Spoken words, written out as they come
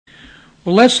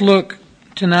Well, let's look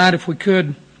tonight, if we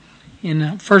could,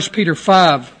 in 1 Peter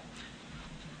 5.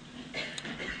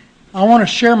 I want to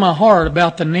share my heart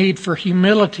about the need for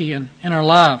humility in our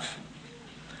life.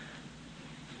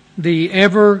 The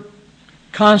ever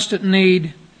constant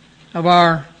need of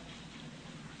our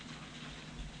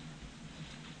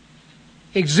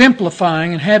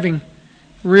exemplifying and having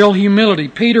real humility.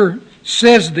 Peter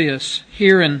says this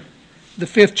here in the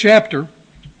 5th chapter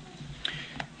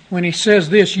when he says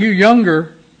this, you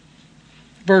younger,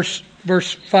 verse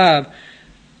 5,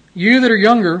 you that are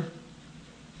younger,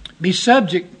 be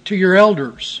subject to your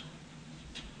elders.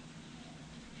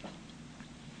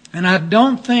 And I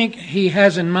don't think he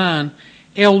has in mind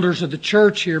elders of the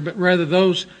church here, but rather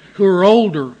those who are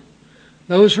older.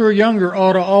 Those who are younger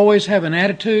ought to always have an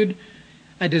attitude,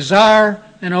 a desire,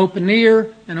 an open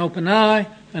ear, an open eye,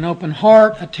 an open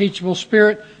heart, a teachable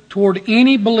spirit toward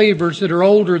any believers that are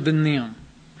older than them.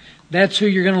 That's who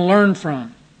you're going to learn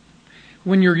from.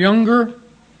 When you're younger,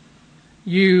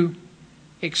 you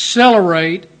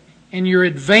accelerate and you're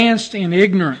advanced in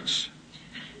ignorance.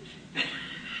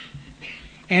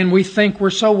 And we think we're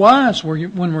so wise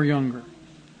when we're younger.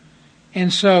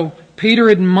 And so Peter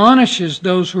admonishes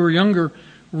those who are younger,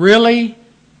 really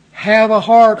have a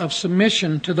heart of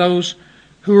submission to those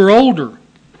who are older,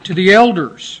 to the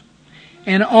elders.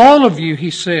 And all of you,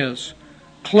 he says,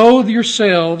 clothe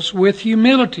yourselves with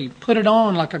humility. Put it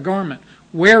on like a garment.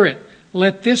 Wear it.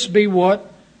 Let this be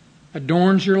what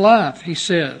adorns your life, he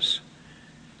says.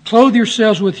 Clothe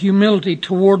yourselves with humility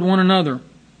toward one another.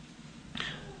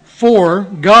 For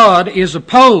God is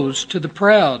opposed to the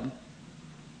proud,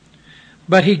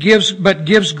 but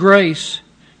gives grace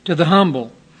to the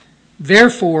humble.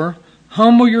 Therefore,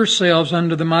 humble yourselves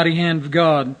under the mighty hand of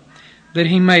God, that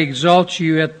he may exalt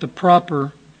you at the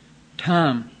proper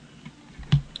time.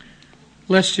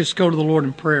 Let's just go to the Lord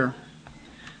in prayer.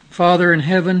 Father in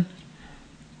heaven,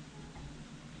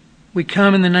 we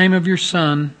come in the name of your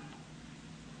Son,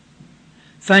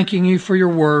 thanking you for your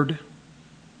word,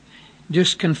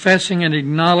 just confessing and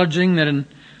acknowledging that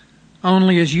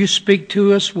only as you speak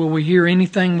to us will we hear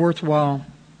anything worthwhile.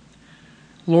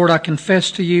 Lord, I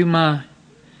confess to you my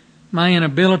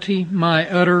inability, my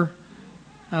utter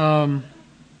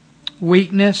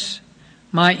weakness,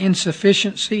 my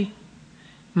insufficiency,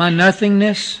 my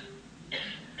nothingness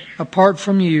apart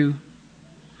from you.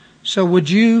 So would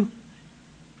you,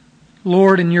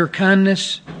 Lord, in your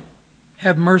kindness,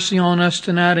 have mercy on us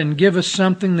tonight and give us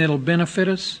something that'll benefit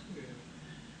us?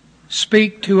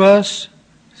 Speak to us.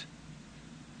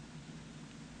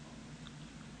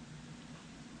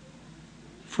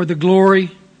 For the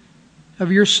glory of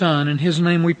your Son. In his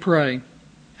name we pray.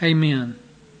 Amen.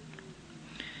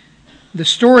 The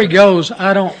story goes,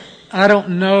 I don't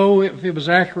know if it was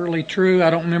accurately true. I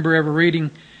don't remember ever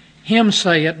reading him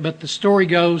say it, but the story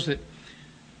goes that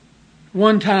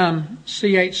one time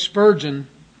C.H. Spurgeon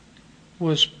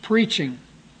was preaching.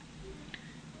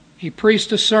 He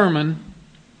preached a sermon,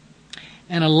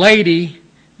 and a lady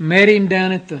met him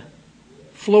down at the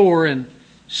floor and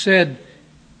said,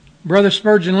 Brother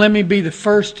Spurgeon, let me be the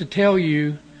first to tell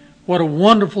you what a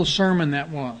wonderful sermon that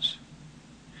was.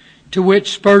 To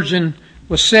which Spurgeon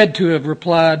was said to have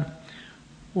replied,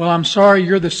 well, I'm sorry,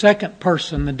 you're the second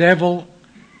person. The devil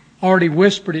already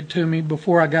whispered it to me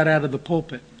before I got out of the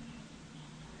pulpit.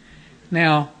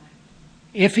 Now,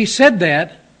 if he said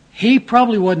that, he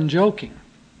probably wasn't joking.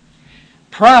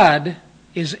 Pride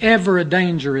is ever a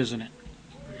danger, isn't it?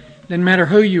 Doesn't matter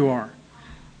who you are.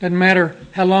 Doesn't matter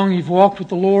how long you've walked with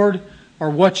the Lord, or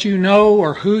what you know,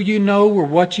 or who you know, or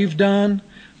what you've done.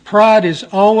 Pride is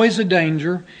always a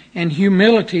danger, and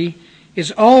humility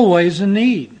is always a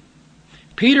need.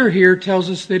 Peter here tells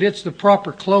us that it's the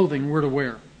proper clothing we're to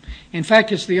wear. In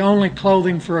fact, it's the only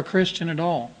clothing for a Christian at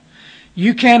all.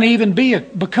 You can't even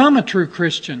become a true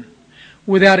Christian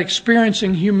without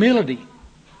experiencing humility,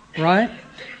 right? I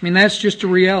mean, that's just a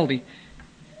reality.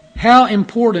 How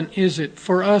important is it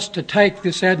for us to take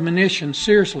this admonition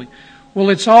seriously? Well,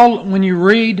 it's all, when you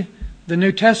read the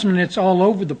New Testament, it's all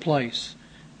over the place.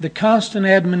 The constant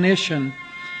admonition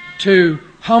to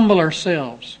humble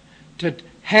ourselves, to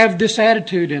have this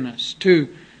attitude in us, to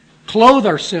clothe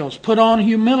ourselves, put on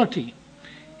humility,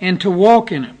 and to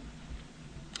walk in it.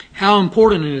 How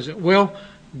important is it? Well,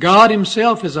 God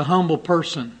Himself is a humble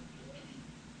person.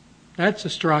 That's a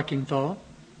striking thought.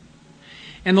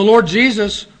 And the Lord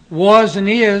Jesus was and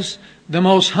is the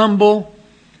most humble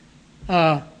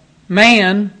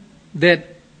man that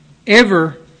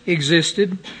ever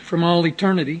existed from all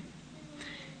eternity.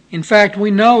 In fact,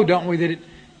 we know, don't we, that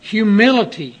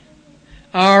humility,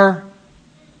 our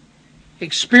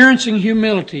experiencing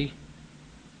humility,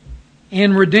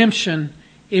 in redemption,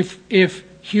 if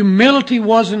humility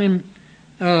wasn't in...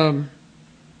 well,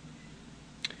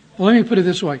 let me put it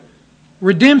this way.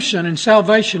 Redemption and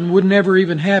salvation would never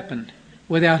even happen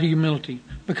without humility.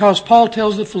 Because Paul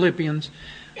tells the Philippians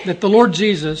that the Lord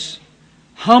Jesus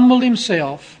humbled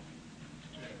Himself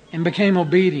and became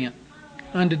obedient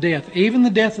unto death, even the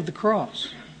death of the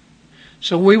cross.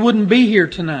 So we wouldn't be here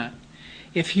tonight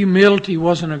if humility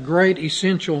wasn't a great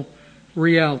essential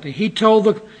reality. He told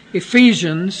the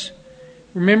Ephesians,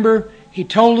 remember, he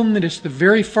told them that it's the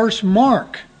very first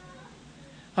mark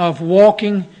of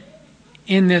walking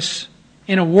in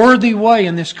a worthy way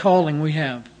in this calling we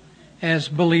have as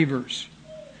believers.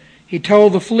 He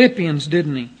told the Philippians,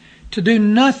 didn't he, to do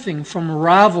nothing from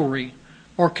rivalry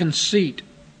or conceit,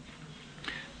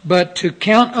 but to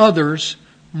count others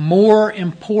more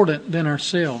important than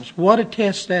ourselves. What a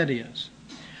test that is.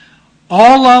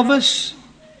 All of us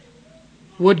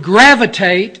would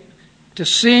gravitate to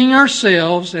seeing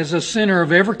ourselves as a center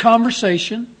of every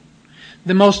conversation,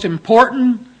 the most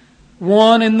important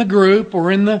one in the group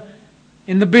or in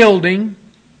the building,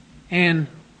 and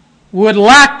would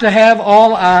like to have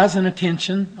all eyes and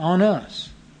attention on us.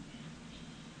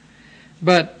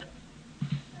 But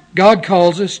God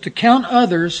calls us to count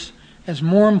others as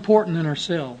more important than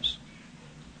ourselves.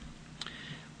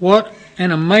 What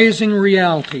an amazing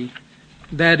reality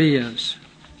that is,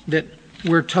 that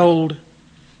we're told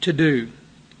to do,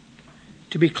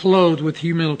 to be clothed with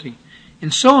humility.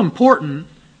 And so important,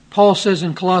 Paul says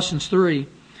in Colossians 3,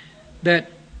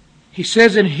 that he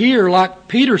says it here, like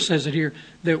Peter says it here,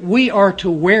 that we are to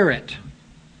wear it.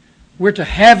 We're to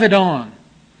have it on.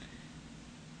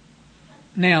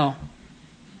 Now,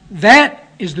 that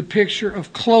is the picture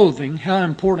of clothing. How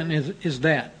important is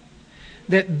that?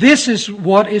 That this is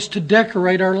what is to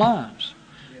decorate our lives.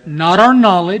 Not our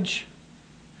knowledge,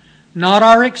 not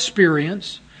our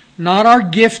experience, not our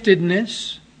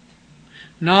giftedness,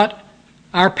 not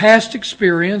our past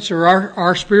experience or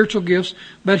our spiritual gifts,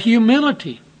 but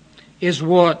humility is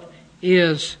what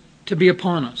is to be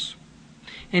upon us.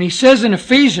 And he says in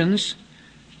Ephesians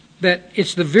that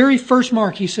it's the very first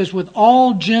mark. He says, with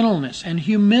all gentleness and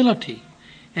humility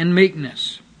and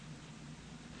meekness.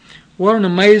 What an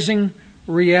amazing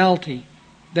reality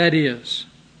that is.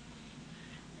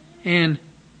 And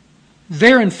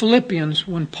there in Philippians,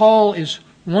 when Paul is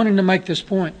wanting to make this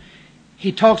point,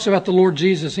 he talks about the Lord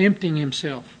Jesus emptying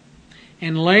Himself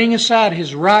and laying aside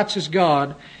His rights as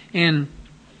God. And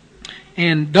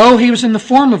though He was in the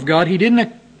form of God, He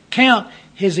didn't account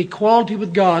His equality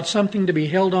with God something to be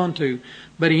held on to,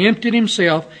 but He emptied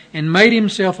Himself and made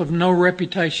Himself of no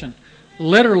reputation.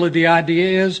 Literally, the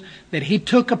idea is that He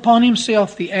took upon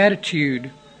Himself the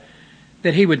attitude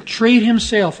that He would treat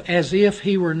Himself as if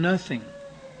He were nothing.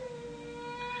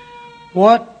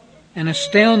 What an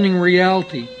astounding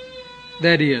reality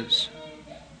that is.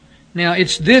 Now,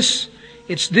 it's this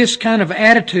kind of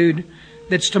attitude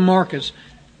that's to mark us.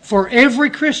 For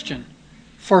every Christian,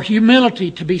 for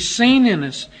humility to be seen in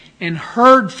us and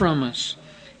heard from us,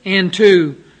 and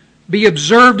to be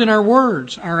observed in our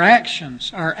words, our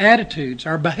actions, our attitudes,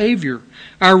 our behavior,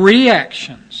 our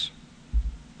reactions.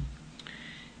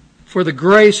 For the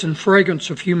grace and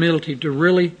fragrance of humility to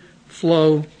really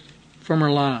flow from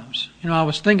our lives. You know, I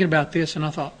was thinking about this and I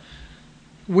thought,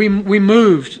 we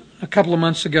moved a couple of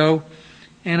months ago,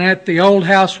 and at the old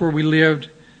house where we lived,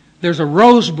 there's a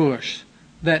rose bush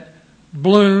that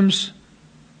blooms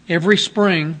every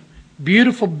spring.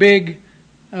 Beautiful, big,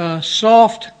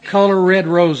 soft color red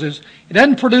roses. It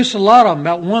doesn't produce a lot of them.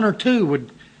 About one or two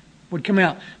would come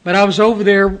out. But I was over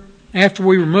there after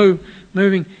we were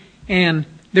moving, and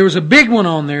there was a big one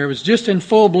on there. It was just in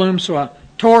full bloom, so I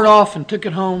tore it off and took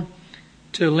it home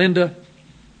to Linda.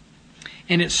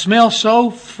 And it smelled so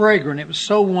fragrant. It was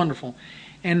so wonderful.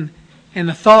 And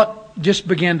the thought just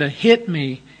began to hit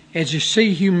me as you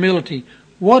see humility.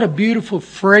 What a beautiful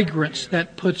fragrance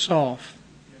that puts off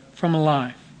from a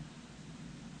life.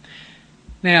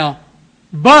 Now,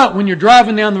 but when you're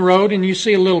driving down the road and you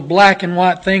see a little black and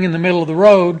white thing in the middle of the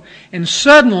road, and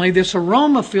suddenly this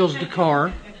aroma fills the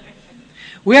car.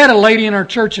 We had a lady in our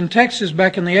church in Texas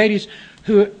back in the 80s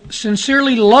who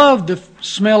sincerely loved the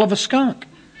smell of a skunk.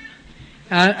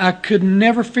 I could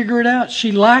never figure it out.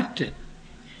 She liked it.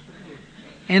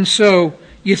 And so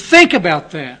you think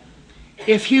about that.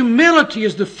 If humility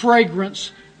is the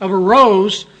fragrance of a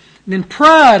rose, then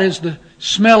pride is the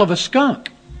smell of a skunk.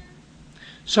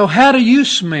 So how do you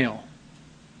smell?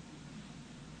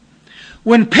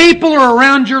 When people are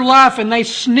around your life and they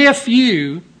sniff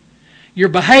you, your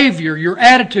behavior, your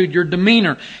attitude, your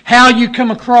demeanor, how you come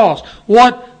across,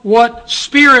 what what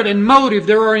spirit and motive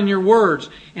there are in your words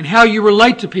and how you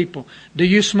relate to people. Do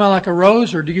you smell like a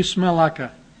rose or do you smell like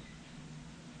a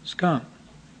skunk?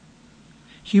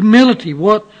 Humility,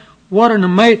 what an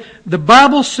amazing... The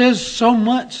Bible says so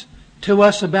much to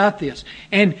us about this.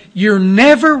 And we're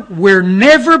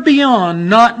never beyond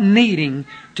not needing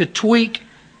to tweak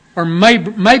or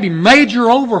maybe major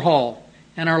overhaul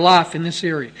in our life in this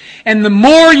area. And the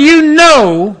more you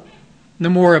know, the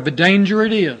more of a danger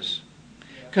it is.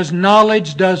 Because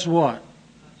knowledge does what?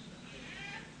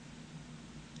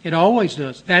 It always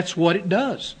does. That's what it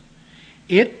does.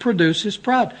 It produces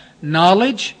pride.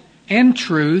 Knowledge and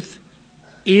truth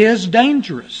is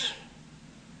dangerous.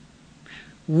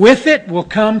 With it will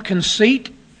come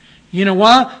conceit. You know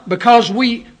why? Because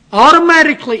we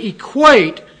automatically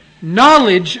equate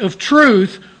knowledge of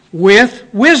truth with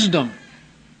wisdom.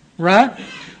 Right?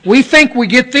 We think we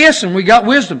get this and we got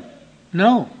wisdom.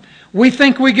 No. We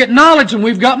think we get knowledge and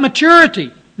we've got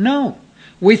maturity. No.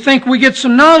 We think we get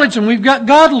some knowledge and we've got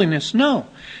godliness. No.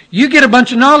 You get a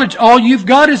bunch of knowledge, all you've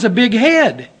got is a big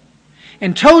head.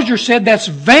 And Tozer said that's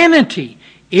vanity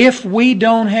if we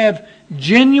don't have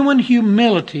genuine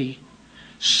humility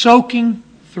soaking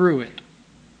through it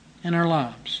in our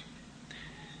lives.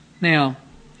 Now,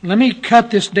 let me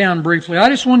cut this down briefly. I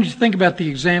just wanted you to think about the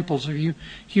examples of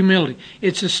humility.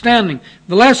 It's astounding.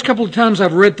 The last couple of times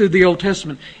I've read through the Old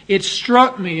Testament, it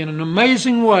struck me in an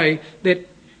amazing way that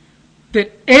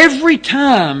every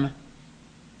time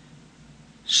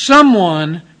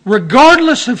someone,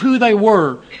 regardless of who they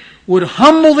were, would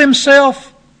humble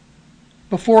themselves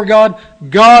before God,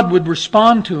 God would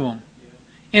respond to them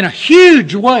in a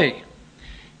huge way.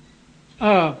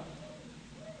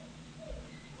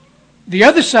 The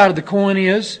other side of the coin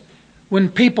is when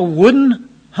people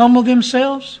wouldn't humble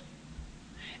themselves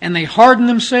and they hardened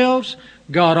themselves,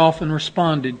 God often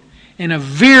responded in a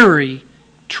very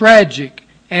tragic,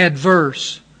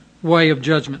 adverse way of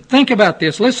judgment. Think about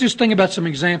this. Let's just think about some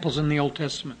examples in the Old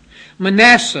Testament.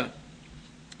 Manasseh,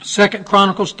 2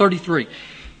 Chronicles 33.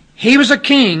 He was a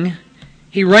king.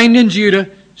 He reigned in Judah.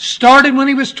 Started when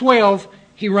he was 12.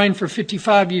 He reigned for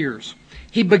 55 years.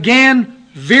 He began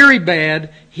very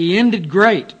bad. He ended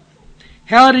great.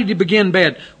 How did he begin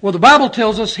bad? Well, the Bible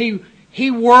tells us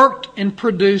he worked and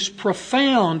produced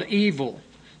profound evil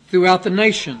throughout the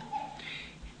nation.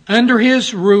 Under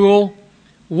his rule,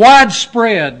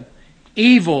 widespread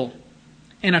evil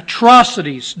and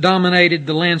atrocities dominated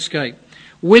the landscape.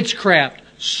 Witchcraft,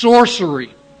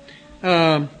 sorcery,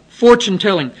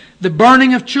 fortune-telling, the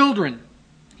burning of children.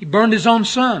 He burned his own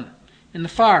son in the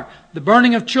fire. The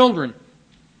burning of children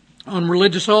on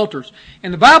religious altars.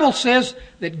 And the Bible says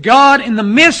that God, in the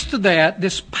midst of that,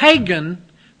 this pagan,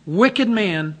 wicked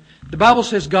man, the Bible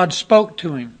says God spoke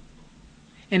to him.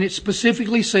 And it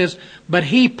specifically says, but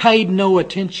he paid no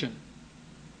attention.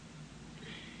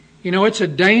 You know, it's a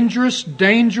dangerous,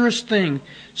 dangerous thing.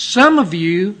 Some of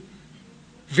you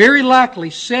very likely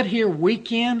sit here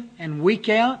week in and week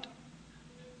out,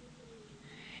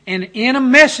 and in a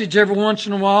message every once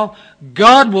in a while,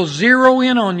 God will zero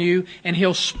in on you and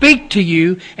He'll speak to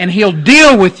you and He'll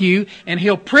deal with you and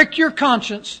He'll prick your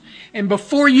conscience. And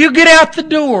before you get out the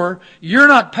door, you're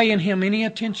not paying Him any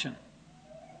attention.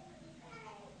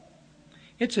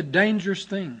 It's a dangerous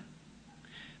thing.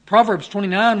 Proverbs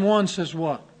 29:1 says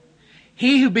what?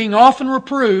 He who being often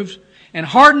reproved and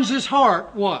hardens his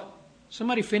heart, what?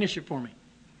 Somebody finish it for me.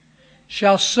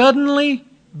 Shall suddenly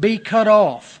be cut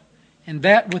off. And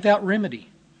that without remedy.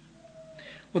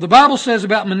 Well, the Bible says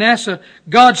about Manasseh,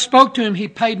 God spoke to him, he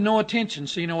paid no attention.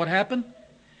 So you know what happened?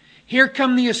 Here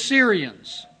come the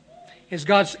Assyrians as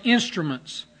God's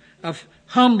instruments of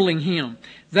humbling him.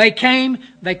 They came,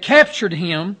 they captured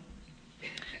him,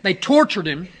 they tortured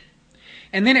him,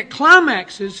 and then it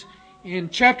climaxes in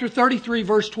chapter 33,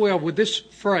 verse 12 with this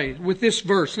phrase, with this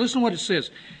verse. Listen to what it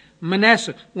says.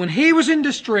 Manasseh, when he was in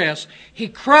distress, he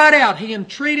cried out, he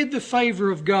entreated the favor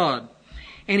of God,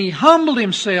 and he humbled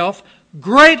himself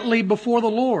greatly before the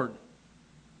Lord.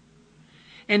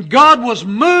 And God was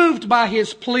moved by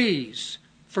his pleas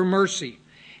for mercy,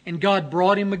 and God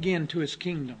brought him again to His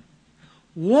kingdom.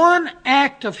 One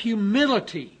act of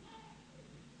humility,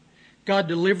 God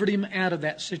delivered him out of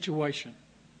that situation.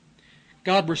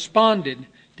 God responded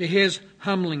to his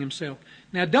humbling himself.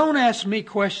 Now, don't ask me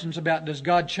questions about does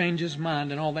God change His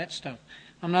mind and all that stuff.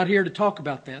 I'm not here to talk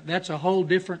about that. That's a whole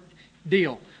different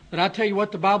deal. But I tell you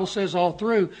what the Bible says all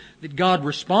through, that God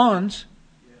responds.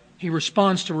 He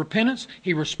responds to repentance.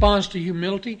 He responds to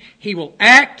humility. He will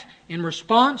act in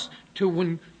response to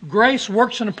when grace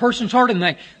works in a person's heart,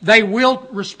 and they will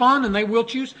respond and they will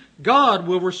choose. God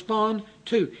will respond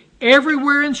too.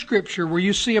 Everywhere in Scripture where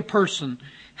you see a person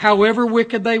however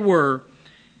wicked they were,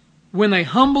 when they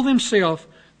humbled themselves,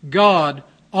 God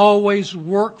always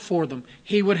worked for them.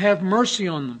 He would have mercy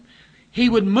on them. He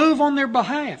would move on their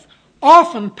behalf,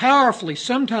 often powerfully,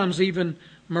 sometimes even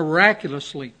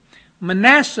miraculously.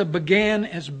 Manasseh began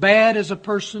as bad as a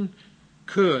person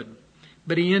could,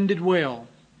 but he ended well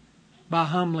by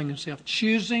humbling himself,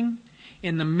 choosing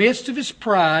in the midst of his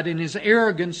pride and his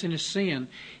arrogance and his sin,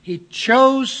 he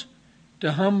chose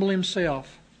to humble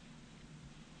himself,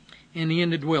 and he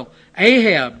ended well.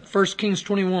 Ahab, 1 Kings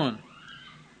 21.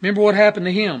 Remember what happened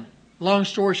to him. Long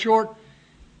story short,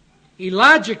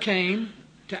 Elijah came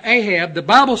to Ahab. The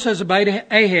Bible says about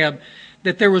Ahab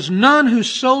that there was none who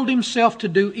sold himself to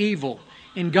do evil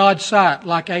in God's sight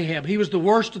like Ahab. He was the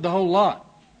worst of the whole lot.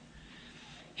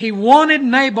 He wanted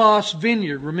Naboth's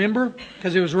vineyard, remember?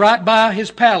 Because it was right by his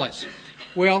palace.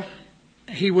 Well,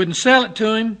 he wouldn't sell it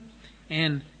to him,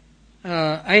 and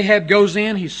Ahab goes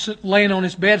in. He's laying on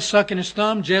his bed, sucking his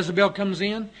thumb. Jezebel comes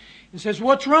in and says,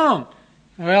 "What's wrong?"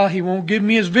 "Well, he won't give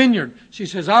me his vineyard." She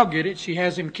says, "I'll get it." She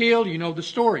has him killed. You know the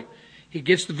story. He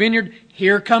gets the vineyard.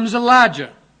 Here comes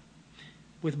Elijah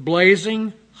with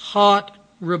blazing, hot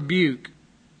rebuke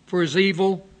for his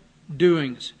evil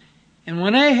doings. And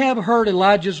when Ahab heard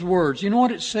Elijah's words, you know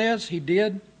what it says he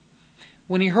did?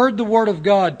 When he heard the word of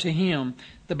God to him,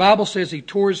 the Bible says he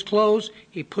tore his clothes,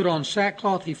 he put on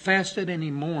sackcloth, he fasted, and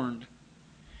he mourned.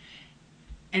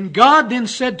 And God then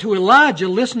said to Elijah,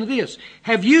 listen to this,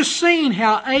 "Have you seen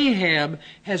how Ahab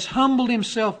has humbled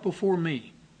himself before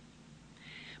me?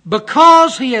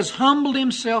 Because he has humbled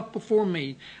himself before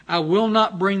me, I will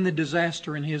not bring the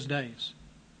disaster in his days."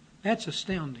 That's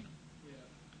astounding.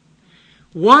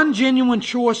 One genuine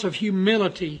choice of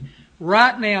humility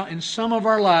right now in some of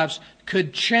our lives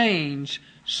could change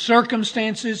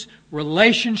circumstances,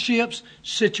 relationships,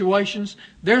 situations.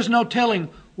 There's no telling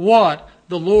what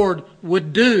the Lord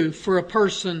would do for a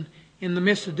person in the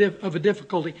midst of a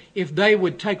difficulty if they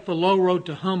would take the low road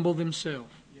to humble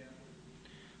themselves.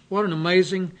 What an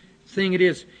amazing thing it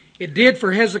is. It did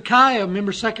for Hezekiah.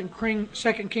 Remember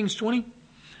 2 Kings 20?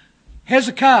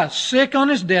 Hezekiah, sick on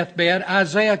his deathbed,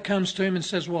 Isaiah comes to him and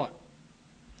says what?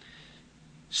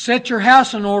 "Set your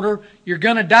house in order. You're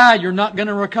going to die. You're not going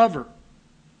to recover."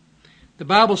 The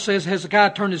Bible says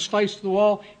Hezekiah turned his face to the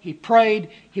wall. He prayed.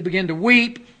 He began to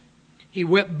weep. He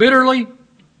wept bitterly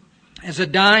as a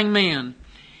dying man.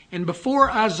 And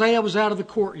before Isaiah was out of the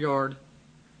courtyard,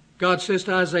 God says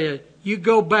to Isaiah, "You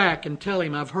go back and tell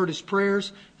him I've heard his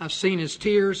prayers. I've seen his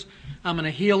tears. I'm going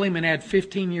to heal him and add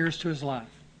 15 years to his life."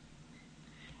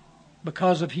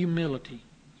 Because of humility.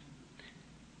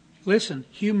 Listen,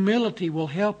 humility will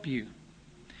help you.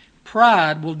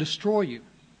 Pride will destroy you.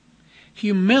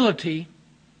 Humility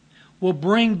will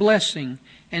bring blessing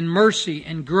and mercy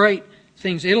and great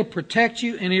things. It'll protect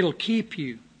you and it'll keep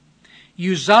you.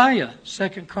 Uzziah,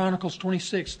 2 Chronicles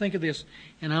 26. Think of this,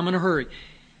 and I'm going to hurry.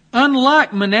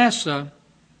 Unlike Manasseh,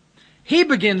 he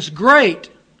begins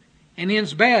great and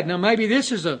ends bad. Now maybe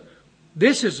this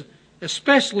is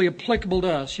especially applicable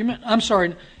to us.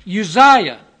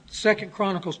 Uzziah, 2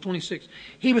 Chronicles 26.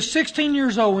 He was 16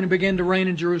 years old when he began to reign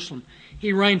in Jerusalem.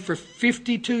 He reigned for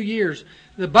 52 years.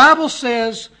 The Bible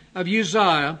says of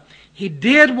Uzziah, he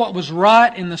did what was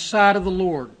right in the sight of the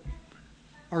Lord.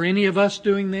 Are any of us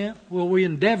doing that? Well, we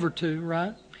endeavor to,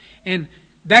 right? And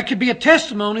that could be a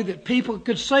testimony that people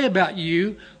could say about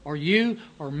you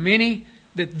or many,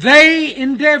 that they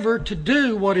endeavor to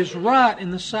do what is right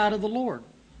in the sight of the Lord.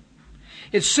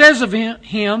 It says of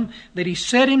him that he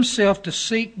set himself to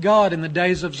seek God in the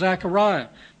days of Zechariah,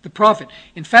 the prophet.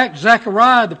 In fact,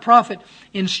 Zechariah, the prophet,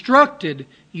 instructed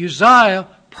Uzziah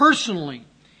personally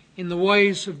in the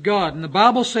ways of God. And the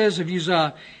Bible says of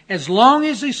Uzziah, as long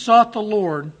as he sought the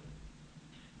Lord,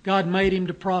 God made him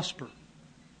to prosper.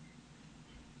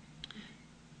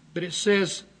 But it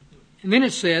says, and then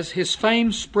it says, his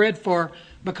fame spread far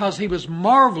because he was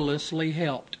marvelously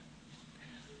helped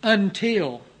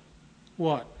until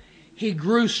what? He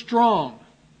grew strong.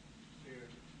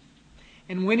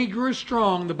 And when he grew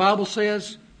strong, the Bible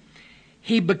says, when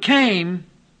he became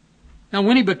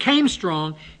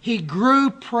strong, he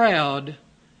grew proud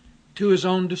to his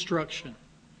own destruction.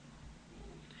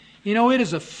 You know, it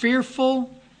is a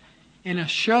fearful and a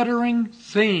shuddering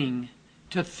thing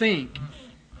to think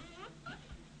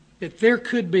that there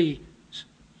could be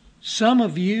some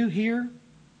of you here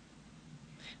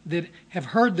that have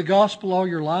heard the gospel all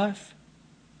your life,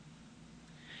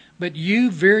 but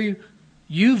you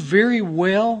very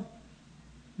well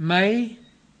may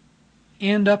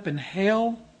end up in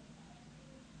hell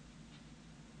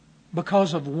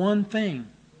because of one thing: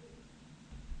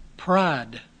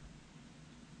 pride.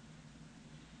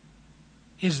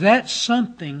 Is that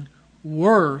something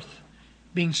worth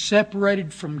being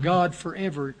separated from God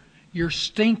forever? Your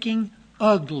stinking,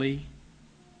 ugly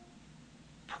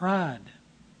pride.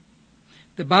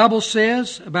 The Bible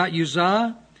says about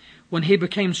Uzziah, when he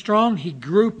became strong, he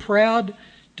grew proud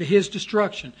to his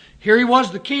destruction. Here he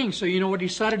was the king, so you know what he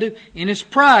decided to do? In his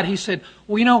pride, he said,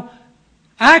 well, you know,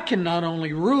 I can not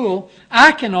only rule,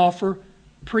 I can offer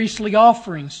priestly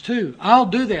offerings too. I'll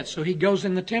do that. So he goes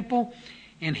in the temple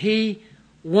and he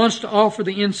wants to offer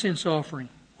the incense offering.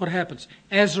 What happens?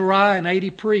 Azariah and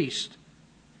 80 priests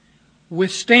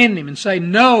withstand him and say,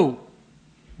 no,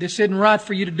 this isn't right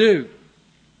for you to do.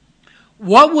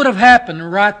 What would have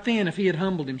happened right then if he had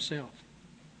humbled himself?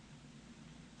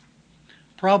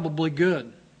 Probably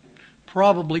good.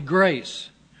 Probably grace.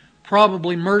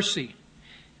 Probably mercy.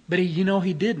 But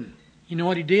he didn't. You know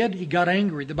what he did? He got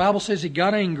angry. The Bible says he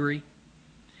got angry.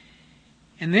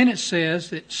 And then it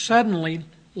says that suddenly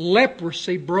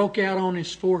leprosy broke out on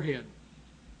his forehead.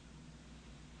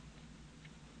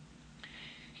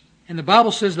 And the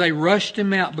Bible says they rushed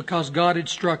him out because God had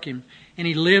struck him. And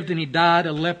he lived and he died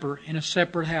a leper in a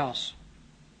separate house.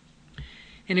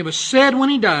 And it was said when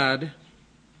he died,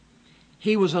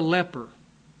 he was a leper.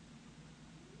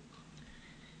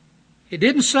 It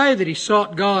didn't say that he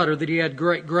sought God or that he had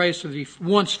great grace or that he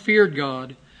once feared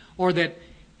God or that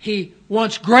he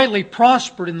once greatly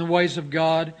prospered in the ways of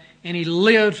God and he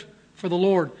lived for the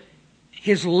Lord.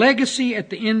 His legacy at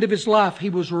the end of his life, he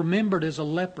was remembered as a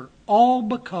leper, all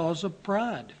because of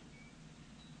pride.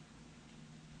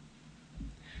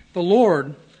 The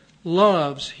Lord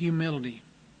loves humility.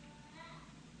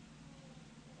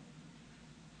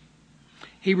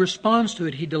 He responds to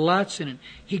it. He delights in it.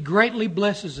 He greatly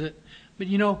blesses it. But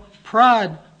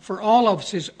pride for all of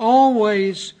us is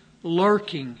always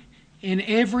lurking in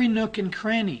every nook and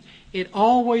cranny. It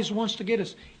always wants to get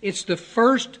us. It's the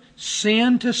first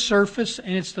sin to surface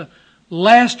and it's the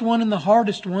last one and the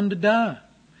hardest one to die.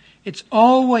 It's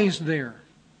always there.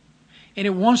 And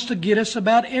it wants to get us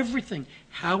about everything.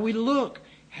 How we look,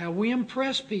 how we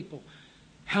impress people,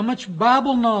 how much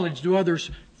Bible knowledge do others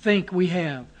think we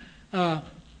have.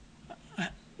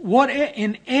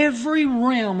 In every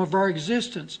realm of our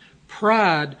existence,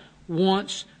 pride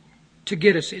wants to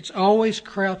get us. It's always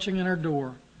crouching at our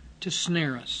door to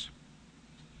snare us.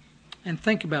 And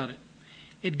think about it.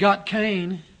 It got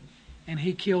Cain and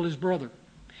he killed his brother.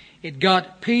 It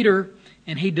got Peter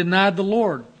and he denied the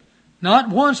Lord. Not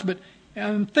once, but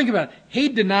think about it. He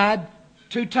denied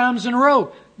 2 times in a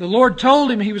row. The Lord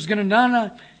told him he was going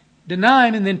to deny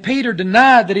him, and then Peter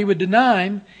denied that he would deny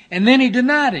him, and then he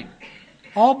denied him.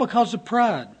 All because of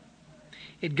pride.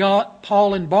 It got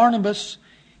Paul and Barnabas,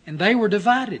 and they were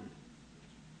divided.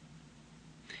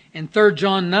 In 3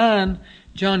 John 9,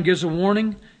 John gives a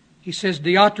warning. He says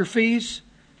Diotrephes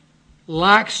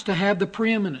likes to have the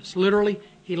preeminence. Literally,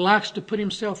 he likes to put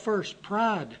himself first.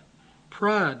 Pride.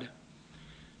 Pride.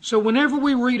 So whenever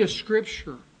we read a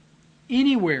scripture,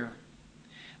 anywhere,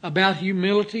 about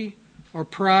humility or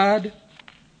pride,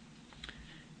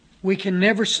 we can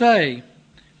never say,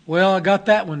 well, I got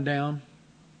that one down.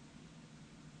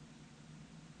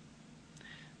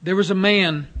 There was a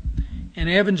man, an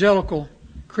evangelical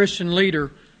Christian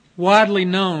leader, widely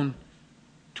known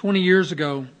 20 years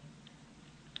ago.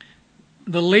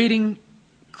 The leading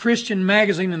Christian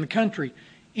magazine in the country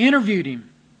interviewed him.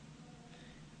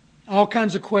 All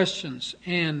kinds of questions.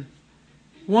 And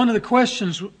one of the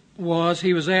questions was,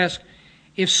 he was asked,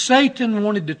 if Satan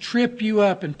wanted to trip you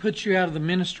up and put you out of the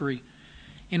ministry,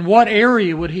 in what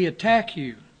area would he attack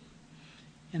you?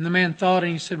 And the man thought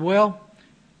and he said, well,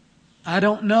 I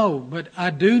don't know, but I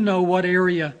do know what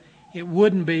area it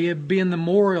wouldn't be. It'd be in the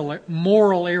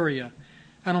moral area.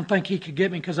 I don't think he could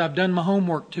get me because I've done my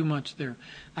homework too much there.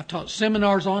 I've taught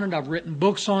seminars on it. I've written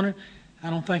books on it. I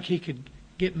don't think he could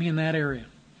get me in that area.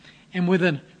 And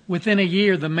within a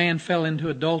year, the man fell into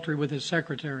adultery with his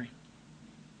secretary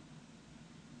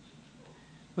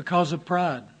because of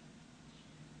pride.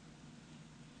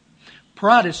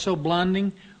 Pride is so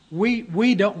blinding,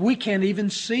 we can't even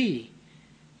see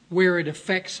where it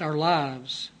affects our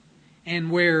lives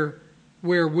and where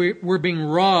we're being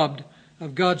robbed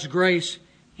of God's grace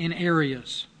in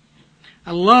areas.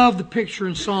 I love the picture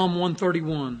in Psalm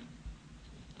 131.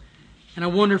 And I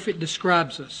wonder if it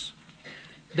describes us.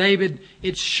 David,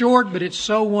 it's short, but it's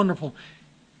so wonderful.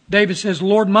 David says,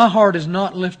 Lord, my heart is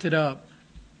not lifted up,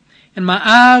 and my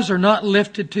eyes are not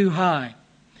lifted too high.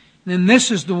 And then this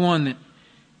is the one that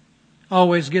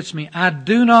always gets me. I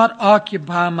do not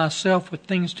occupy myself with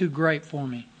things too great for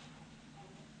me,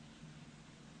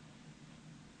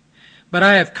 but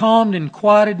I have calmed and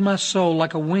quieted my soul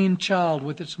like a weaned child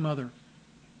with its mother.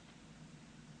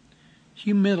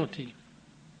 Humility.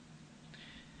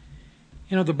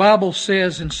 You know, the Bible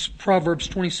says in Proverbs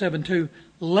 27:2,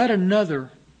 let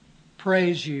another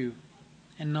praise you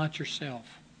and not yourself.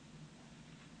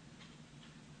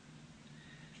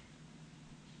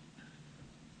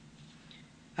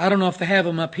 I don't know if they have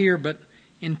them up here, but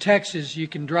in Texas you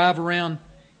can drive around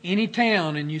any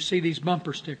town and you see these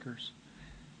bumper stickers.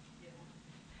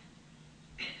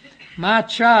 My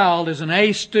child is an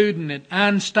A student at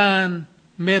Einstein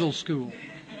Middle School.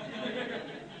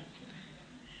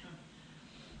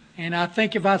 And I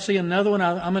think if I see another one,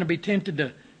 I'm going to be tempted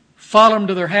to follow them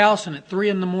to their house and at 3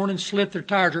 a.m. slit their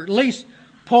tires, or at least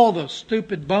pull the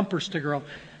stupid bumper sticker off.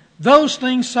 Those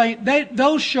things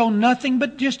those show nothing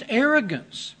but just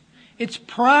arrogance. It's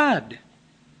pride.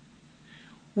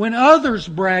 When others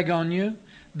brag on you,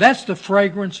 that's the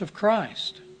fragrance of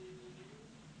Christ.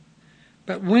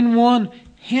 But when one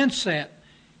hints at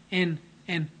and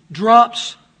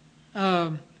drops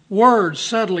words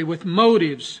subtly with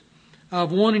motives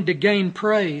of wanting to gain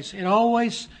praise, it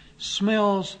always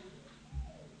smells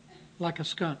like a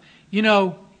skunk. You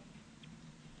know,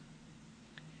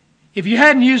 if you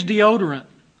hadn't used deodorant,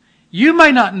 you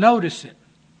may not notice it,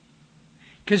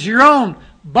 because your own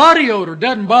body odor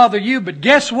doesn't bother you, but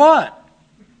guess what?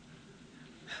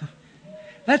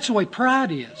 That's the way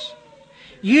pride is.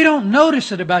 You don't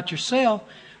notice it about yourself,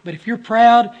 but if you're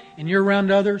proud and you're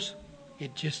around others,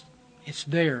 it's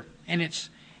there. And it's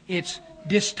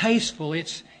distasteful.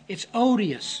 It's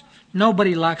odious.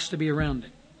 Nobody likes to be around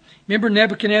it. Remember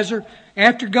Nebuchadnezzar?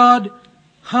 After God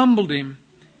humbled him,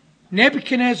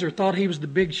 Nebuchadnezzar thought he was the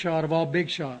big shot of all big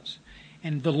shots.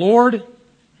 And the Lord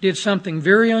did something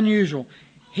very unusual.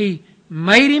 He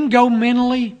made him go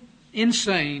mentally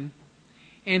insane,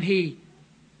 and he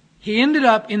ended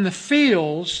up in the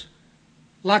fields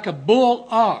like a bull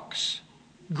ox,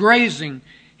 grazing.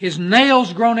 His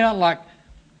nails grown out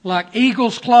like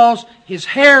eagle's claws. His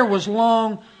hair was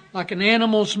long like an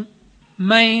animal's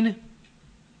mane.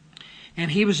 And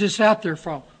he was just out there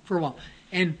for a while.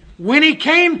 And when he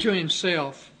came to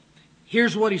himself,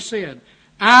 here's what he said.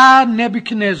 I,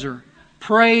 Nebuchadnezzar,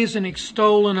 praise and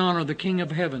extol and honor the King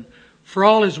of heaven. For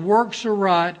all his works are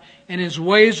right and his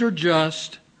ways are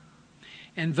just.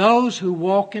 And those who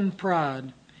walk in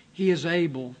pride, he is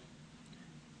able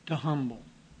to humble.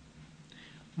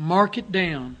 Mark it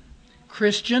down.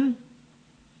 Christian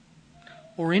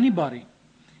or anybody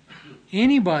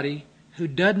who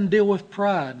doesn't deal with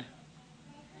pride,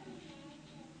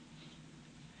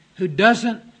 who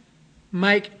doesn't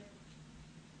make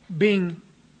being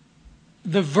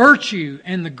the virtue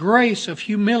and the grace of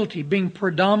humility being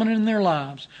predominant in their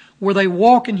lives, where they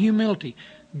walk in humility,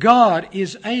 God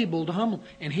is able to humble them.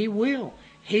 And He will.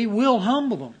 He will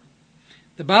humble them.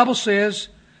 The Bible says,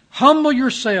 humble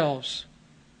yourselves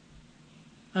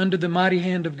under the mighty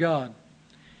hand of God.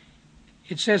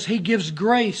 It says He gives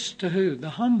grace to who? The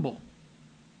humble.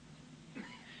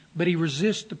 But He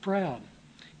resists the proud.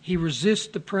 He resists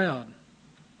the proud.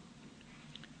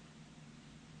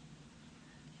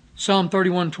 Psalm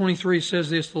 31:23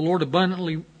 says this, the Lord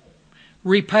abundantly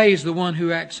repays the one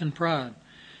who acts in pride.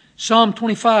 Psalm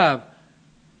 25,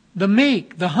 the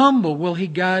meek, the humble will He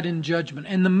guide in judgment,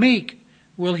 and the meek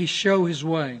will He show His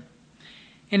way.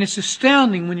 And it's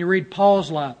astounding when you read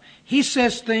Paul's life. He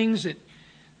says things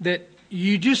that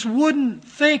you just wouldn't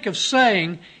think of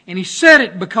saying, and he said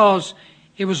it because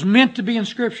it was meant to be in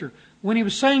Scripture. When he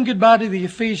was saying goodbye to the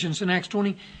Ephesians in Acts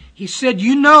 20, he said,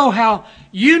 you know how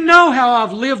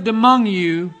I've lived among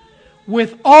you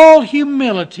with all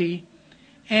humility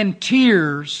and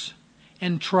tears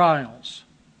and trials.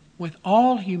 With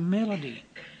all humility,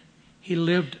 he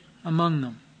lived among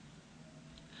them.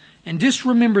 And just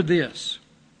remember this.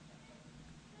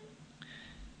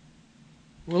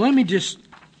 Well, let me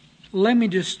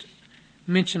just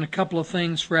mention a couple of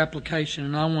things for application,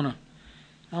 and I want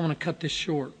to cut this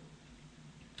short.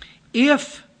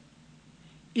 If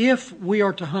we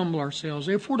are to humble ourselves,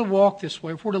 if we're to walk this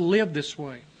way, if we're to live this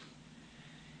way,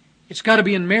 it's got to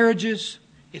be in marriages,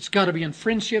 it's got to be in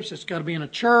friendships, it's got to be in a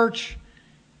church.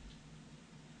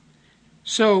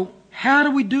 So, how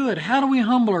do we do it? How do we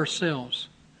humble ourselves?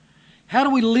 How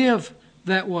do we live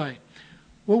that way?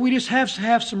 Well, we just have to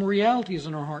have some realities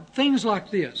in our heart. Things like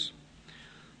this.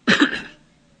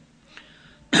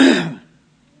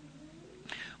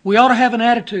 We ought to have an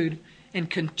attitude and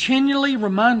continually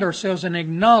remind ourselves and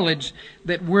acknowledge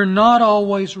that we're not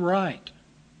always right.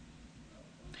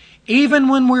 Even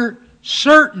when we're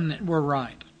certain that we're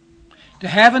right. To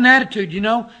have an attitude,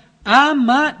 I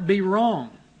might be wrong.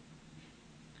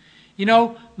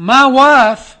 My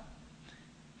wife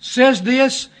says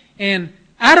this and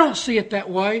I don't see it that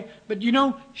way, but you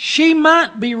know, she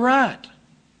might be right.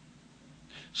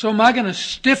 So am I going to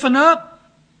stiffen up?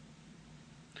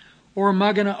 Or am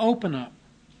I going to open up?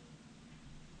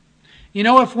 You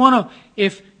know, if one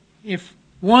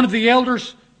of the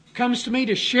elders comes to me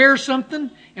to share something,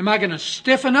 am I going to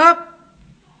stiffen up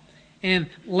and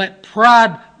let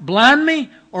pride blind me?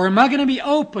 Or am I going to be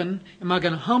open? Am I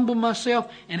going to humble myself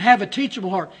and have a teachable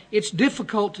heart? It's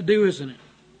difficult to do, isn't it?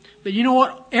 But you know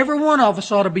what? Every one of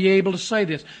us ought to be able to say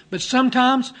this. But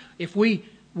sometimes, if we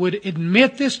would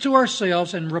admit this to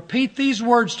ourselves and repeat these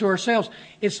words to ourselves,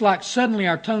 it's like suddenly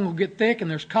our tongue will get thick and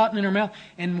there's cotton in our mouth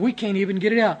and we can't even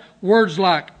get it out. Words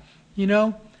like, you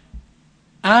know,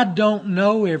 I don't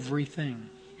know everything.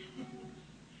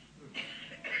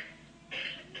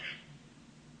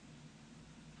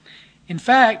 In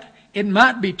fact, it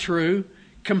might be true,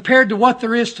 compared to what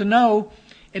there is to know,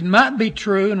 it might be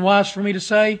true and wise for me to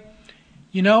say,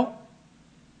 you know,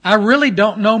 I really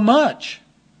don't know much.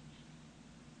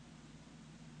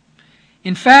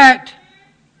 In fact,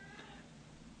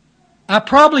 I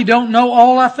probably don't know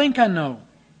all I think I know.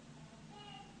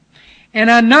 And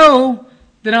I know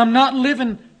that I'm not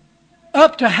living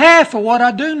up to half of what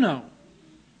I do know.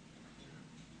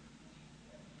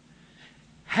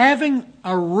 Having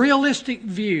a realistic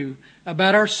view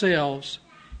about ourselves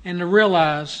and to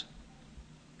realize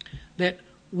that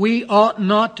we ought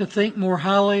not to think more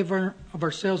highly of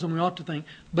ourselves than we ought to think,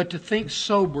 but to think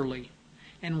soberly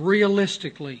and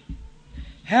realistically.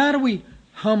 How do we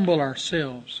humble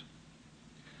ourselves?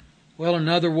 Well,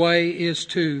 another way is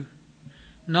to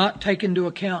not take into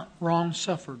account wrong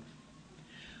suffered.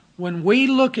 When we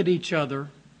look at each other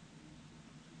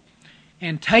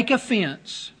and take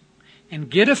offense and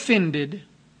get offended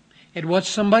at what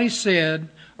somebody said,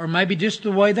 or maybe just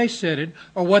the way they said it,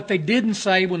 or what they didn't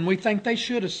say when we think they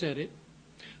should have said it,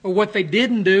 or what they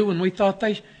didn't do when we thought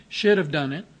they should have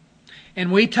done it,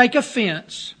 and we take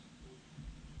offense,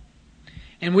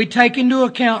 and we take into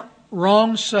account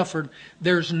wrong suffered,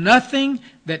 there's nothing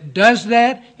that does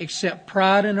that except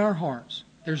pride in our hearts.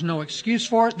 There's no excuse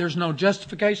for it. There's no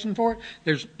justification for it.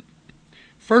 There's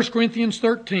 1 Corinthians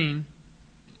 13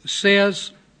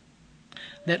 says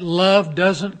that love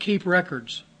doesn't keep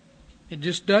records. It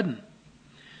just doesn't.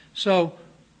 So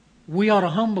we ought to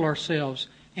humble ourselves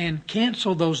and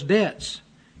cancel those debts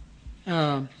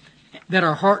that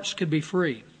our hearts could be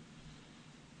free.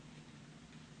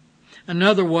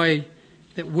 Another way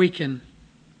that we can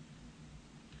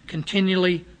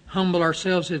continually humble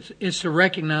ourselves is to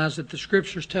recognize that the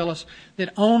Scriptures tell us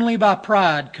that only by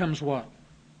pride comes what?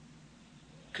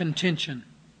 Contention.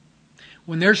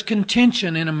 When there's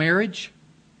contention in a marriage,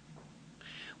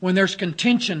 when there's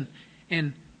contention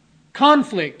and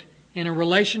conflict in a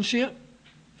relationship,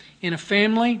 in a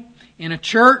family, in a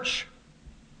church,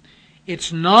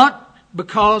 it's not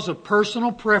because of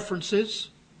personal preferences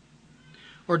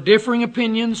or differing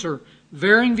opinions or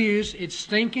varying views. It's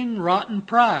stinking, rotten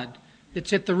pride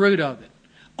that's at the root of it.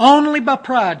 Only by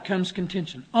pride comes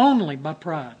contention. Only by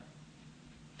pride.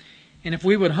 And if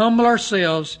we would humble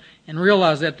ourselves and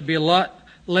realize that to be a lot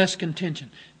less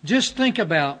contention. Just think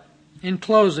about, in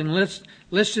closing,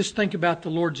 let's just think about the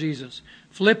Lord Jesus.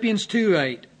 Philippians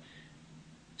 2:8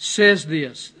 says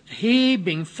this, He,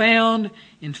 being found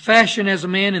in fashion as a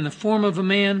man, in the form of a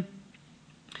man,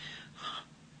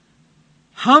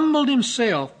 humbled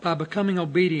Himself by becoming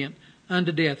obedient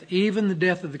unto death, even the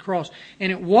death of the cross.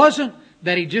 And it wasn't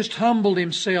that He just humbled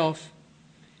Himself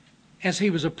as He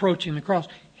was approaching the cross.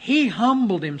 He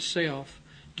humbled Himself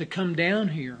to come down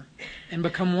here and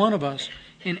become one of us.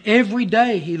 And every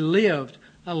day He lived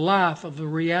a life of the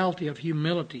reality of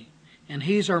humility. And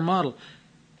He's our model.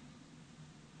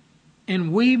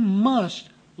 And we must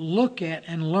look at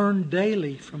and learn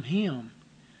daily from Him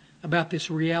about this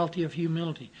reality of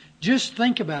humility. Just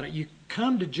think about it. You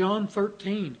come to John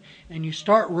 13 and you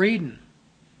start reading.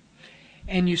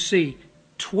 And you see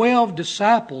 12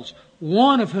 disciples,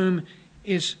 one of whom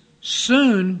is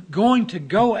soon going to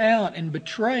go out and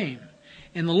betray Him.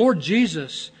 And the Lord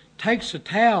Jesus takes a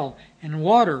towel and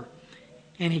water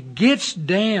and He gets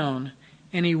down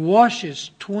and He washes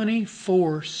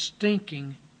 24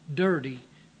 stinking, dirty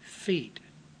feet.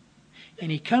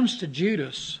 And He comes to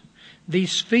Judas,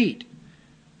 these feet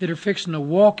that are fixing to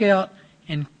walk out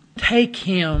and take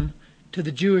Him to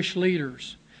the Jewish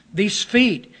leaders. These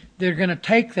feet that are going to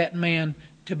take that man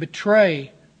to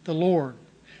betray the Lord.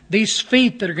 These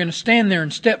feet that are going to stand there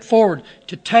and step forward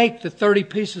to take the 30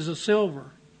 pieces of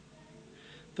silver.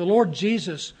 The Lord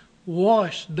Jesus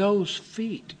washed those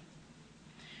feet.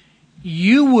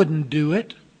 You wouldn't do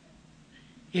it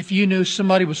if you knew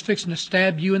somebody was fixing to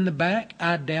stab you in the back.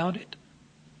 I doubt it.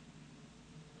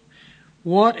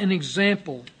 What an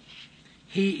example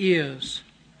He is.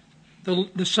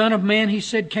 The Son of Man, He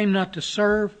said, came not to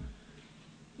serve.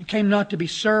 He came not to be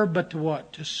served, but to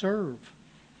what? To serve.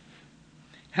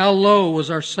 How low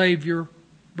was our Savior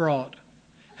brought?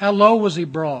 How low was He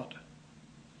brought?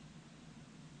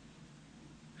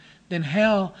 Then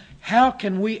how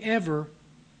can we ever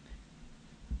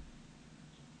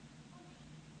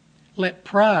let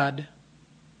pride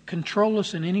control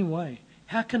us in any way?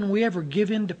 How can we ever give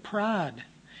in to pride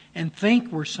and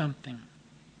think we're something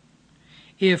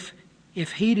if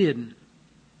He didn't?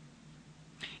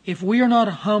 If we are not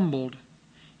humbled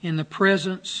in the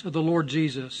presence of the Lord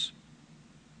Jesus,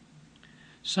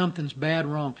 something's bad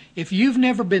wrong. If you've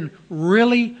never been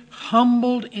really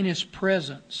humbled in His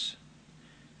presence,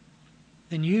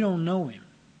 then you don't know Him.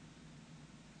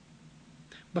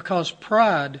 Because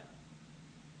pride,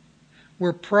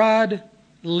 where pride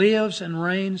lives and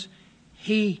reigns,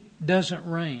 He doesn't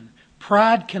reign.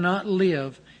 Pride cannot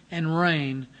live and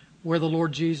reign where the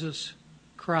Lord Jesus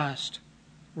Christ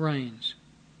reigns.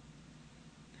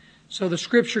 So the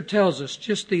Scripture tells us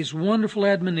just these wonderful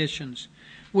admonitions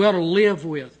we ought to live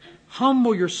with.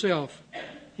 Humble yourself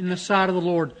in the sight of the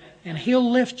Lord, and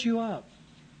He'll lift you up.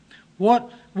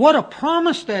 What a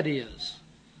promise that is.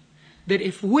 That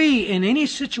if we, in any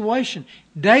situation,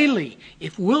 daily,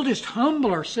 if we'll just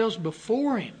humble ourselves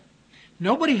before Him,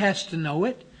 nobody has to know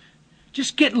it.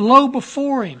 Just get low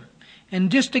before Him and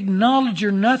just acknowledge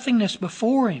your nothingness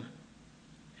before Him.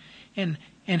 And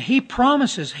He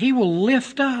promises He will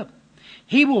lift up.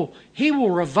 He will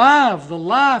revive the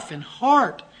life and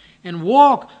heart and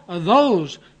walk of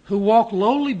those who walk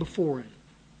lowly before Him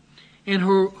and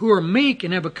who are meek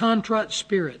and have a contrite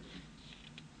spirit.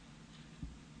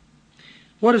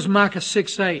 What does Micah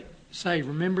 6:8 say?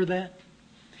 Remember that?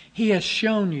 He has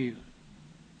shown you,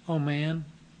 O man,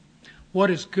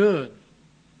 what is good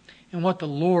and what the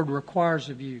Lord requires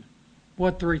of you.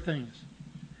 What three things?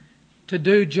 To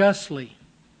do justly.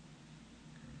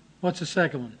 What's the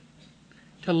second one?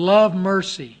 To love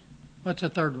mercy. What's the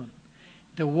third one?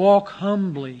 To walk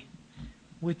humbly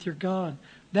with your God.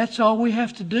 That's all we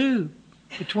have to do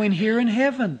between here and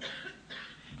heaven.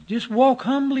 Just walk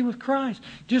humbly with Christ.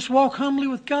 Just walk humbly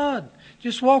with God.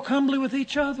 Just walk humbly with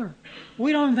each other.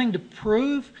 We don't have anything to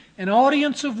prove. An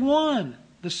audience of one,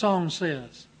 the song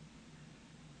says.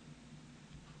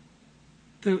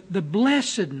 The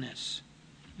blessedness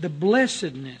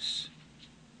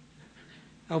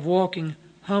of walking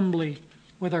humbly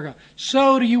with our God.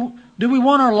 So do we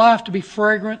want our life to be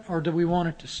fragrant, or do we want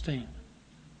it to stink?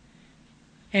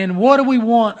 And what do we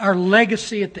want our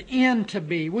legacy at the end to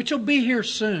be, which will be here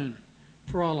soon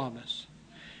for all of us?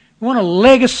 We want a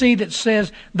legacy that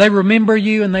says they remember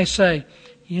you and they say,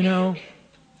 you know,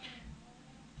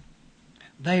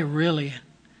 they really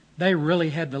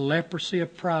had the leprosy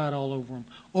of pride all over them.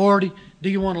 Or do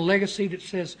you want a legacy that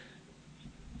says,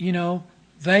 you know,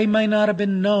 they may not have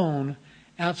been known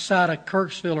outside of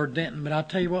Kirksville or Denton, but I'll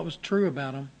tell you what was true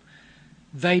about them.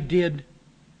 They did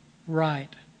right.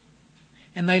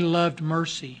 And they loved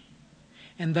mercy.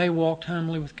 And they walked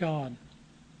humbly with God.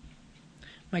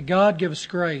 May God give us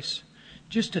grace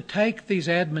just to take these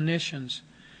admonitions.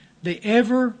 The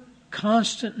ever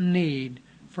constant need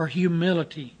for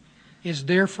humility is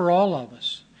there for all of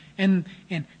us. And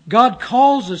God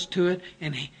calls us to it,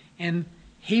 and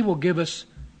He will give us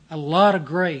a lot of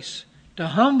grace to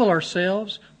humble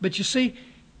ourselves. But you see,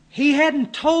 He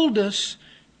hadn't told us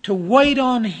to wait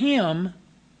on Him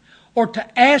or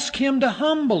to ask Him to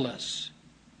humble us.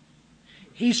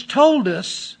 He's told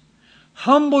us,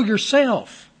 humble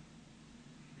yourself.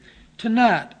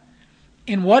 Tonight,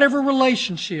 in whatever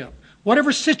relationship,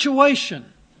 whatever situation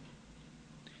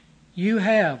you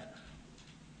have,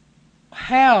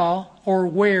 how or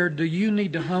where do you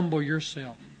need to humble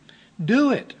yourself?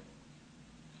 Do it.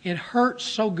 It hurts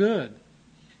so good.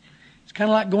 It's kind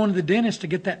of like going to the dentist to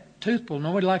get that tooth pulled.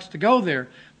 Nobody likes to go there.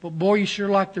 But boy, you sure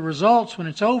like the results when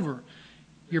it's over.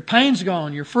 Your pain's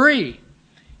gone. You're free.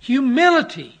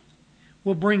 Humility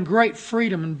will bring great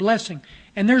freedom and blessing.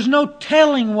 And there's no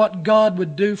telling what God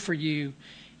would do for you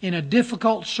in a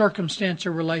difficult circumstance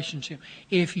or relationship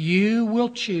if you will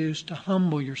choose to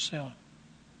humble yourself.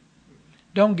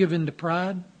 Don't give in to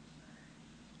pride.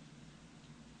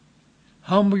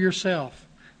 Humble yourself.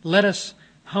 Let us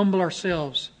humble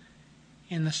ourselves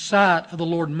in the sight of the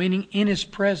Lord, meaning in His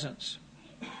presence.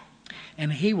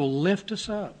 And He will lift us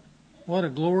up. What a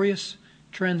glorious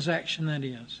transaction that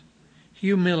is.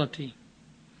 Humility.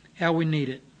 How we need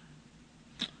it.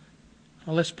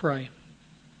 Well, let's pray.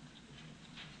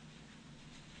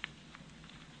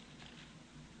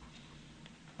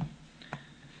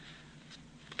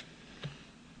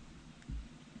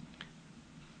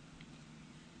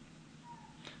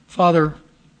 Father,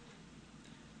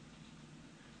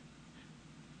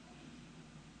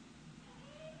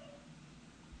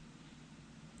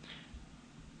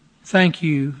 thank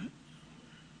you,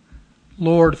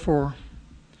 Lord, for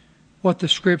what the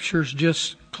Scriptures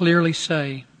just clearly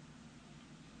say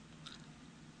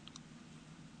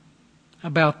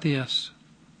about this.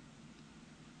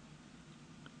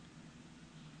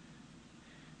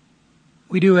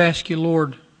 We do ask you,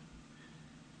 Lord,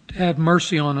 to have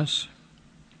mercy on us.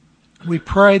 We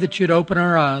pray that you'd open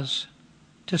our eyes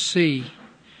to see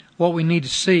what we need to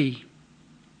see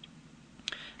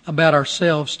about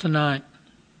ourselves tonight.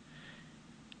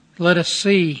 Let us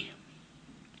see,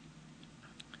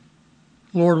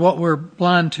 Lord, what we're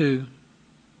blind to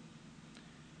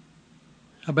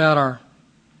about our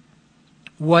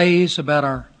ways, about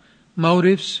our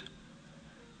motives,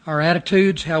 our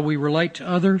attitudes, how we relate to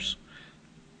others,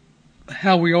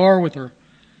 how we are with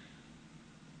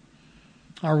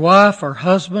our wife, our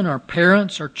husband, our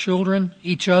parents, our children,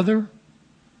 each other.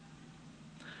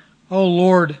 Oh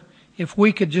Lord, if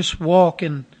we could just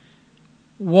walking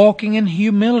in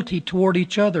humility toward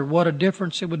each other, what a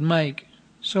difference it would make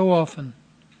so often.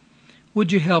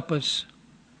 Would you help us?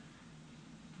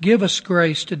 Give us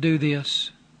grace to do this.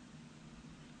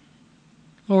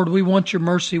 Lord, we want your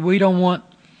mercy. We don't want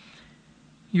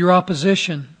your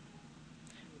opposition.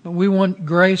 But we want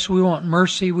grace, we want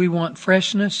mercy, we want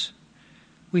freshness.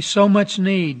 We so much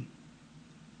need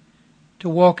to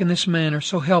walk in this manner.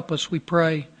 So help us, we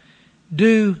pray.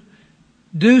 Do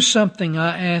something,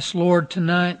 I ask, Lord,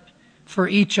 tonight for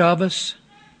each of us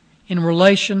in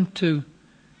relation to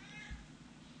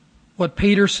what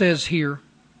Peter says here.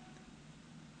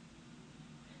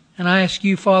 And I ask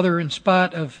you, Father, in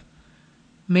spite of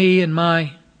me and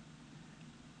my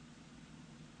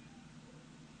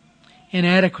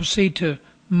inadequacy, to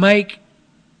make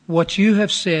what you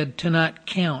have said tonight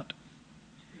count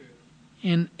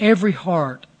in every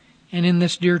heart and in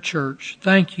this dear church.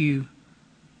 Thank you,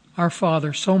 our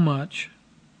Father, so much.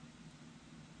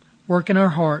 Work in our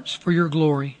hearts for your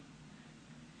glory.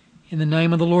 In the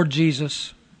name of the Lord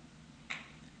Jesus,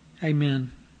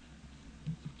 amen.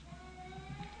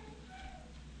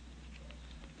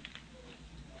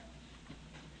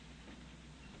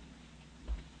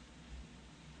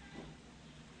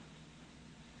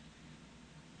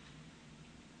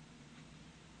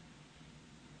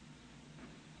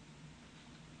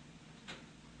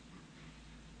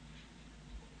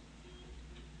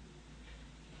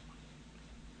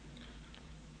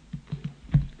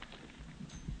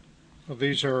 Well,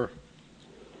 these are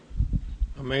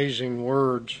amazing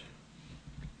words.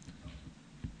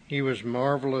 He was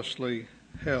marvelously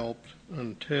helped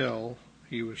until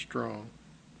he was strong.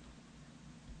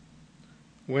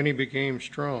 When he became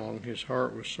strong, his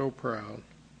heart was so proud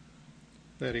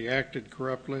that he acted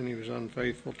corruptly and he was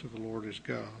unfaithful to the Lord his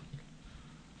God.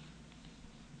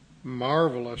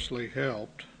 Marvelously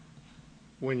helped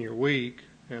when you're weak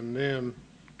and then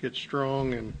get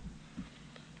strong and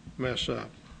mess up,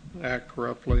 act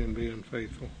corruptly and be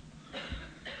unfaithful.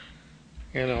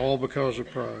 And all because of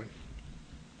pride.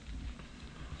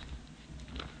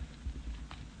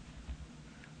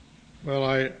 Well,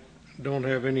 I don't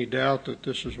have any doubt that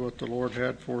this is what the Lord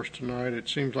had for us tonight. It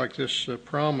seems like this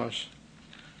promise,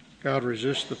 God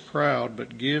resists the proud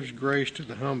but gives grace to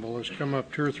the humble, has come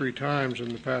up 2 or 3 times in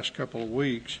the past couple of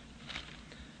weeks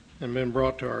and been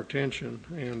brought to our attention.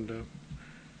 And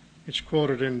it's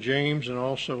quoted in James and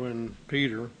also in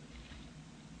Peter.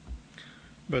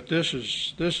 But this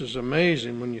is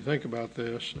amazing when you think about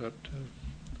this, that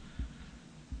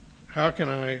how can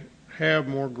I have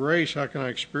more grace? How can I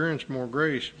experience more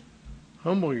grace?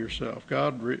 Humble yourself.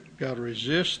 God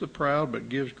resists the proud but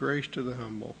gives grace to the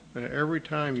humble. And every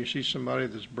time you see somebody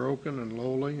that's broken and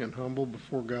lowly and humble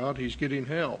before God, he's getting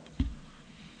help.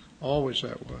 Always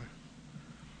that way.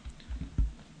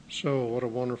 So what a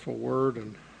wonderful word,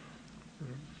 and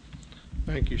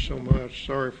thank you so much.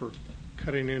 Sorry for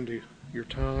cutting into your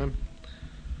time.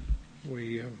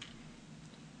 We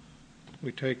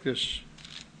take this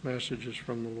messages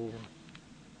from the Lord.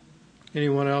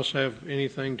 Anyone else have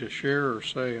anything to share or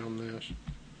say on this,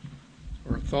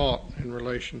 or a thought in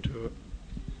relation to it?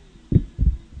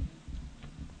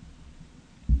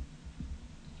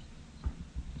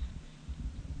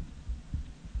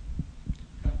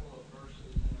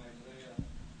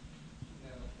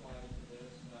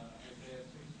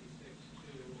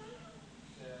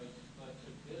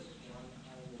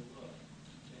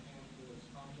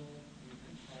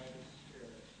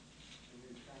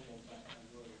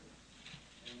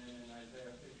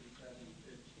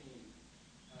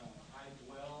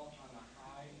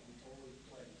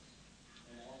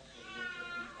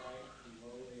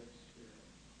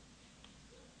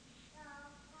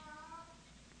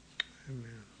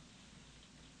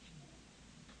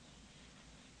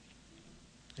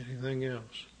 Anything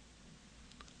else?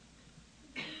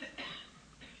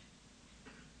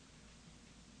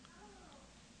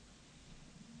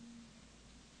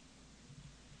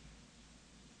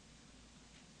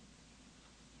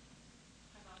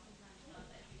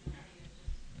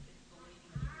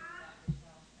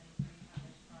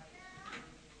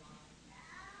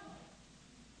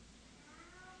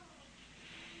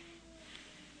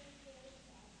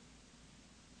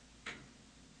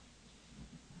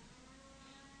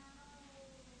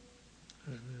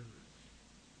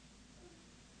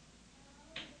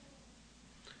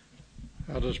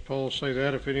 How does Paul say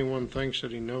that? If anyone thinks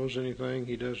that he knows anything,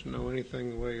 he doesn't know anything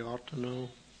the way he ought to know.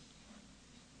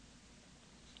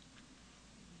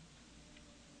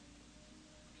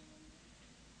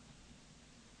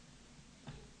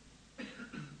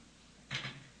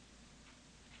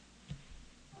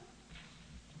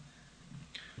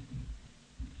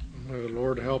 May the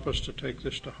Lord help us to take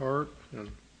this to heart,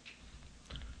 and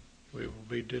we will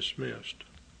be dismissed.